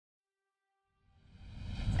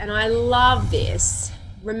and I love this.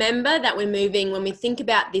 Remember that we're moving, when we think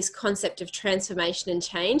about this concept of transformation and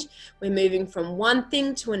change, we're moving from one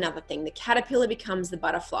thing to another thing. The caterpillar becomes the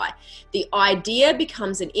butterfly. The idea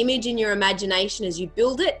becomes an image in your imagination as you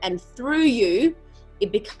build it, and through you,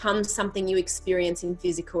 it becomes something you experience in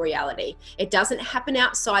physical reality. It doesn't happen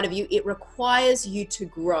outside of you. It requires you to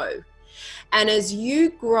grow. And as you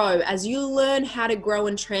grow, as you learn how to grow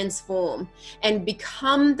and transform and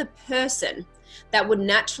become the person that would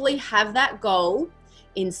naturally have that goal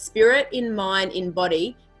in spirit, in mind, in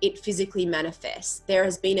body, it physically manifests. There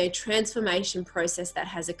has been a transformation process that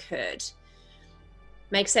has occurred.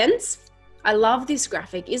 Make sense? I love this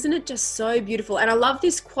graphic. Isn't it just so beautiful? And I love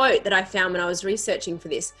this quote that I found when I was researching for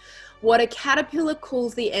this. What a caterpillar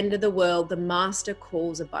calls the end of the world, the master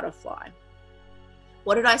calls a butterfly.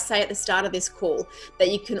 What did I say at the start of this call?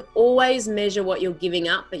 That you can always measure what you're giving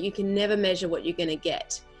up, but you can never measure what you're going to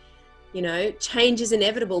get. You know, change is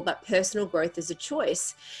inevitable, but personal growth is a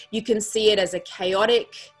choice. You can see it as a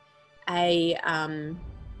chaotic,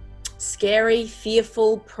 scary,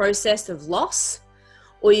 fearful process of loss,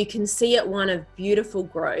 or you can see it one of beautiful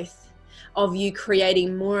growth, of you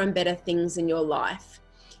creating more and better things in your life.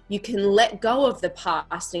 You can let go of the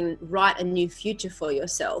past and write a new future for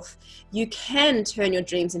yourself. You can turn your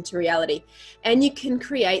dreams into reality, and you can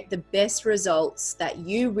create the best results that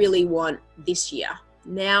you really want this year,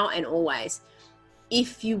 now and always.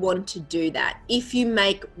 If you want to do that, if you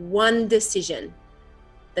make one decision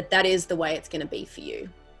that is the way it's going to be for you.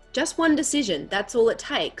 Just one decision, that's all it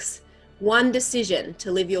takes. One decision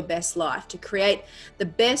to live your best life, to create the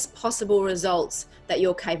best possible results that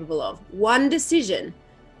you're capable of. One decision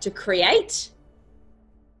to create.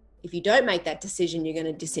 If you don't make that decision, you're going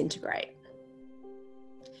to disintegrate.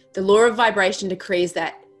 The law of vibration decrees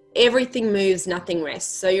that everything moves, nothing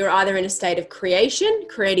rests. So you're either in a state of creation,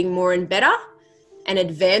 creating more and better, and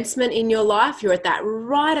advancement in your life. You're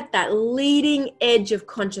right at that leading edge of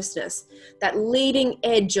consciousness, that leading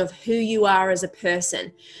edge of who you are as a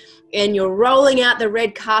person. And you're rolling out the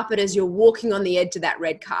red carpet as you're walking on the edge of that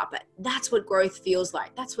red carpet. That's what growth feels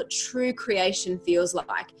like. That's what true creation feels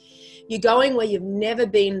like. You're going where you've never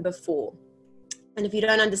been before. And if you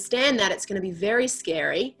don't understand that, it's going to be very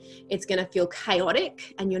scary. It's going to feel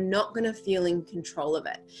chaotic, and you're not going to feel in control of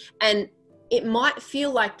it. And it might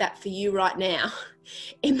feel like that for you right now.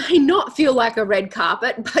 It may not feel like a red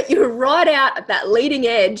carpet, but you're right out at that leading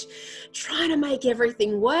edge trying to make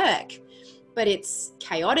everything work. But it's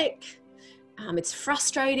chaotic, it's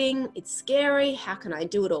frustrating, it's scary. How can I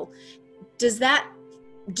do it all? Is this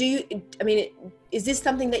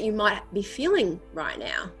something that you might be feeling right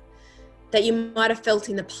now? That you might have felt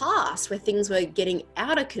in the past, where things were getting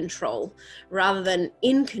out of control rather than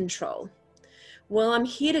in control? Well, I'm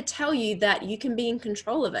here to tell you that you can be in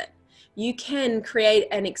control of it. You can create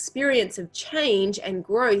an experience of change and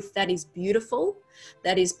growth that is beautiful,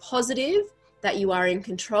 that is positive, that you are in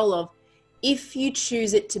control of, if you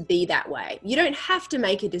choose it to be that way. You don't have to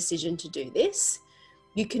make a decision to do this.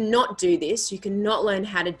 You cannot do this. You cannot learn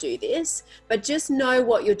how to do this, but just know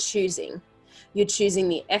what you're choosing. You're choosing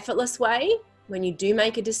the effortless way. When you do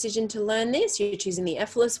make a decision to learn this, you're choosing the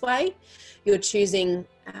effortless way. You're choosing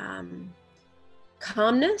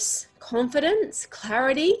calmness, confidence,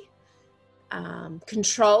 clarity,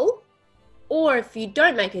 control. Or if you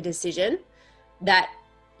don't make a decision that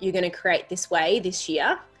you're going to create this way this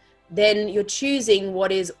year, then you're choosing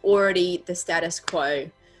what is already the status quo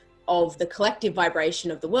of the collective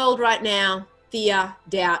vibration of the world right now: fear,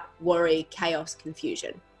 doubt, worry, chaos,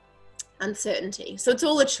 confusion, uncertainty. So it's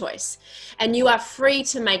all a choice, and you are free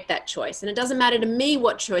to make that choice. And it doesn't matter to me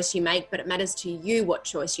what choice you make, but it matters to you what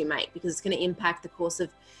choice you make, because it's going to impact the course of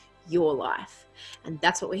your life. And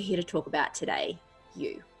that's what we're here to talk about today,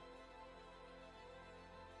 you.